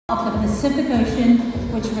of the Pacific Ocean,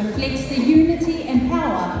 which reflects the unity and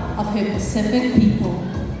power of her Pacific people.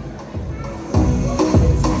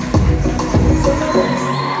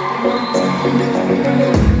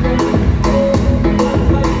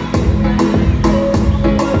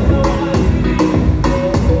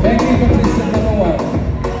 Thank you, contestant number 1.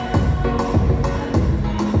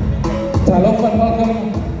 Talofa and welcome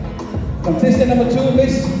contestant number 2,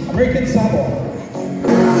 Miss American Samoa.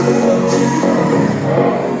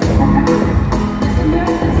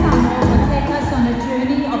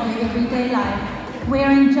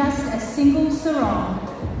 Wearing just a single sarong.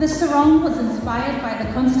 The sarong was inspired by the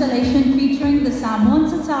constellation featuring the Samoan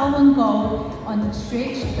Tatauan gold on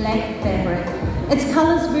stretched black fabric. Its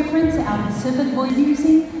colors reference our Pacific voice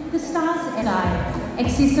using the stars and eye.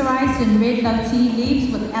 Accessorized in red lauti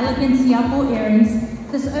leaves with elegant siapo earrings,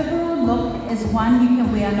 this overall look is one you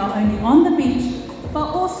can wear not only on the beach, but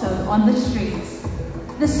also on the streets.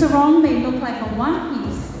 The sarong may look like a one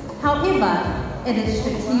piece, however, it is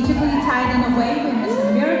strategically tied in a way where Miss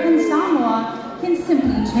American Samoa can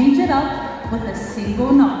simply change it up with a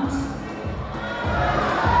single knot.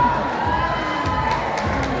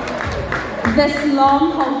 This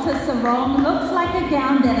long halter sarong looks like a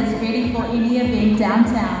gown that is ready for any event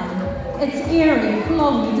downtown. Its airy,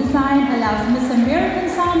 flowy design allows Miss American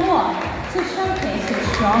Samoa to showcase her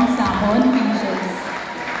strong Samoan features.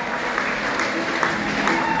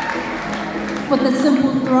 With a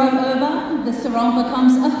simple throw over, the sarong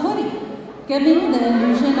becomes a hoodie, giving the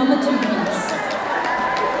illusion of a two-piece.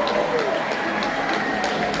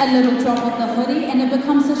 A little drop of the hoodie and it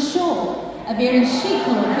becomes a shawl, a very chic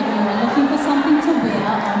look if you are looking for something to wear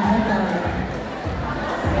on the go.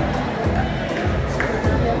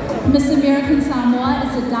 Miss American Samoa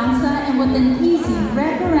is a dancer, and with an easy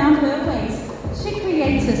wrap around her waist, she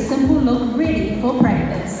creates a simple look ready for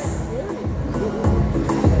practice.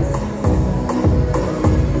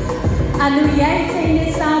 Aluia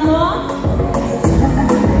Tene Samoa.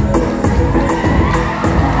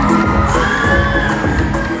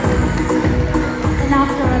 And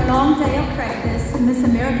after a long day of practice, Miss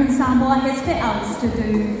American Samoa has else to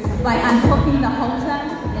do. By unhooking the halter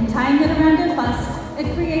and tying it around her bust,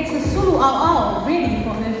 it creates a sulu au ready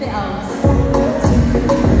for her else.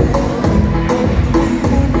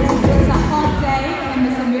 It's a hot day and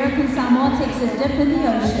Miss American Samoa takes a dip in the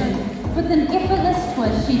ocean. With an effortless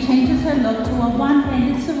twist, she changes her look to a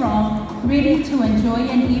one-handed sarong, ready to enjoy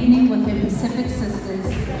an evening with her Pacific sisters.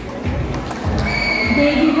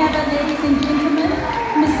 There you have it, ladies and gentlemen.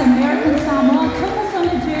 Miss American Samoa took us on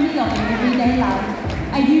a journey of her everyday life.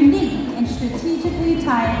 A unique and strategically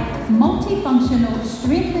tied, multifunctional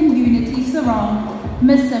strength and unity sarong,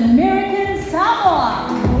 Miss American Samoa.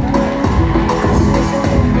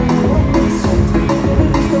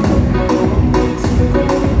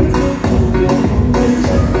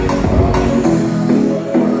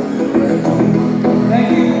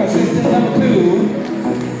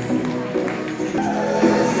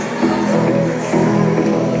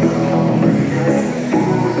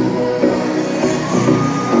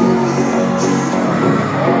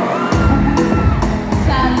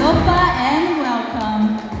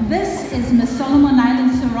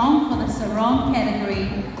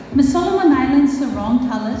 Miss Solomon Islands sarong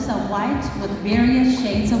colors are white with various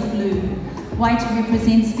shades of blue. White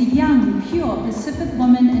represents the young, pure Pacific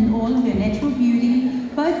woman in all her natural beauty,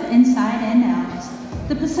 both inside and out.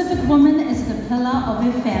 The Pacific woman is the pillar of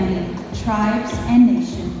her family, tribes, and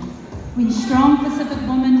nation. When strong Pacific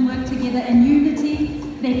women work together in unity,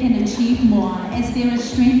 they can achieve more, as there is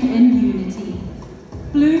strength in unity.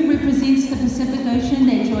 Blue represents the Pacific Ocean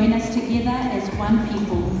that join us together as one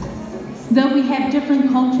people. Though we have different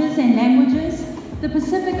cultures and languages, the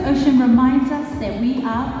Pacific Ocean reminds us that we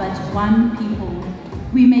are but one people.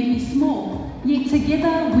 We may be small, yet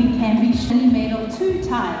together we can be surely made of two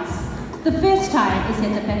ties. The first tie is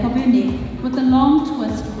at the back of her neck, with a long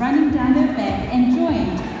twist running down her back and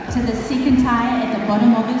joined to the second tie at the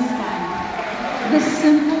bottom of her spine. This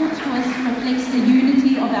simple twist reflects the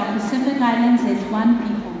unity of our Pacific Islands as one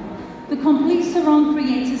people. The complete sarong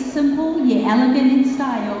creates a simple yet elegant in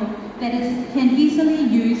style that can easily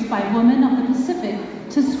used by women of the Pacific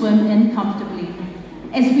to swim in comfortably.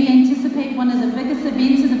 As we anticipate one of the biggest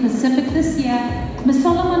events in the Pacific this year, Miss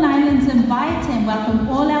Solomon Islands invite and welcome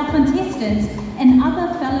all our contestants and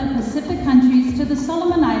other fellow Pacific countries to the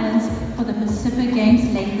Solomon Islands for the Pacific Games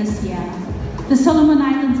late this year. The Solomon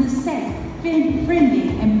Islands is safe, friendly,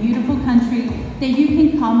 and beautiful country that you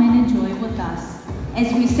can come and enjoy with us.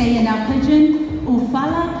 As we say in our pidgin,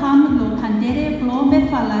 Ufala kam lo kandere blo me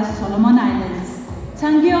fala Solomon Islands.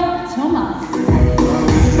 Tangyo Thomas.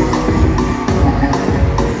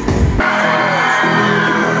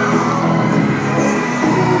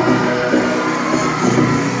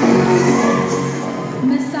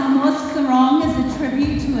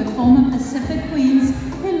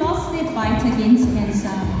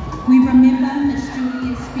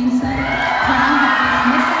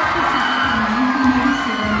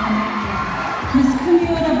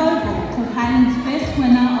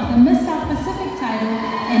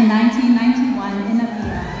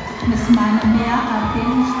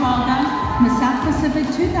 Abel Schwager, Miss South Pacific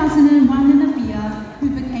 2001 in Avia, who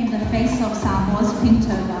became the face of Samoa's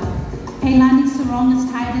Pinktober. Heilani Sarong is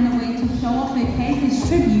tied in a way to show off her cake as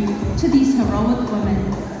tribute to these heroic women.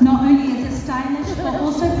 Not only is it stylish, but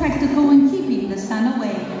also practical in keeping the sun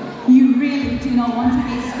away. You really do not want to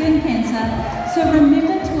get skin cancer, so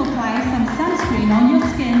remember to apply some sunscreen on your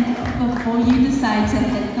skin before you decide to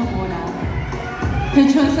hit the water. Her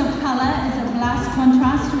choice of color is a blast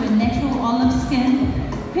contrast to her natural olive skin.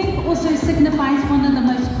 Pink also signifies one of the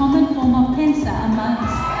most common form of cancer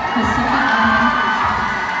amongst Pacific Island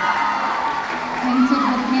patients. Painted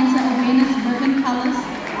with cancer awareness ribbon colors,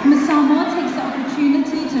 Miss Samoa takes the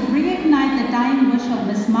opportunity to reignite the dying wish of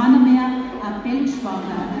Miss Manamea Abel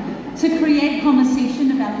Schwager to create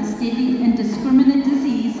conversation about this deadly indiscriminate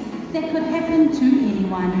disease that could happen to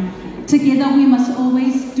anyone. Together we must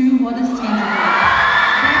always do what is tangible.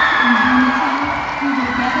 That in unity, we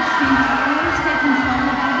will gather strength to always take control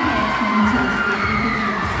of our reaction to this deadly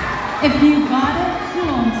disease. If you got it,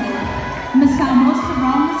 flaunt it. Miss Samoa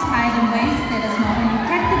Sarong is tied in ways that is not only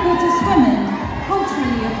practical to swim in,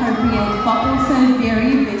 culturally appropriate, but also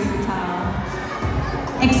very versatile.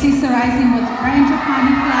 Accessorizing with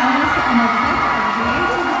frangipani flowers and a bit of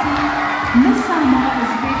creativity, Miss Samoa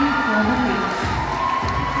is ready for the beach.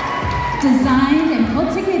 Designed and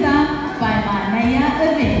put together by Manea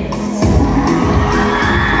Events.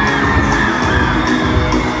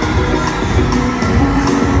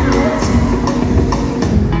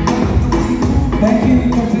 Thank you,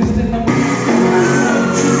 contestant number 2.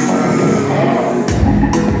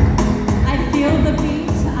 I feel the beat,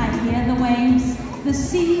 I hear the waves. The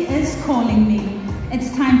sea is calling me.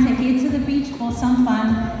 It's time to head to the beach for some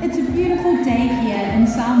fun. It's a beautiful day here in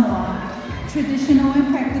Samoa. Traditional and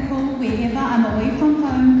practical, wherever I'm away from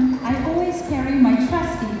home, I always carry my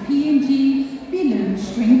trusty P&G Bilu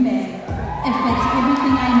string bag. It fits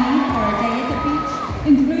everything I need for a day at the beach,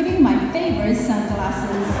 including my favorite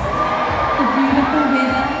sunglasses. The beautiful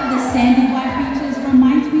weather, the sandy white beaches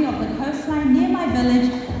remind me of the coastline near my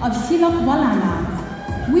village of Silokwalana.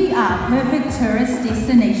 We are perfect tourist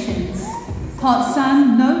destinations. Hot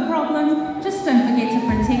sun, no problem, just don't forget to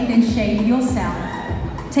protect and shade yourself.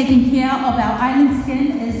 Taking care of our island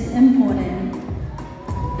skin is important.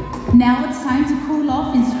 Now it's time to cool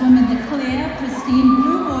off and swim in the clear, pristine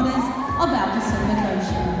blue waters of our Pacific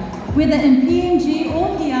Ocean. Whether in PNG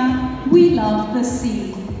or here, we love the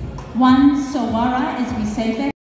sea. One Sawara, as we say back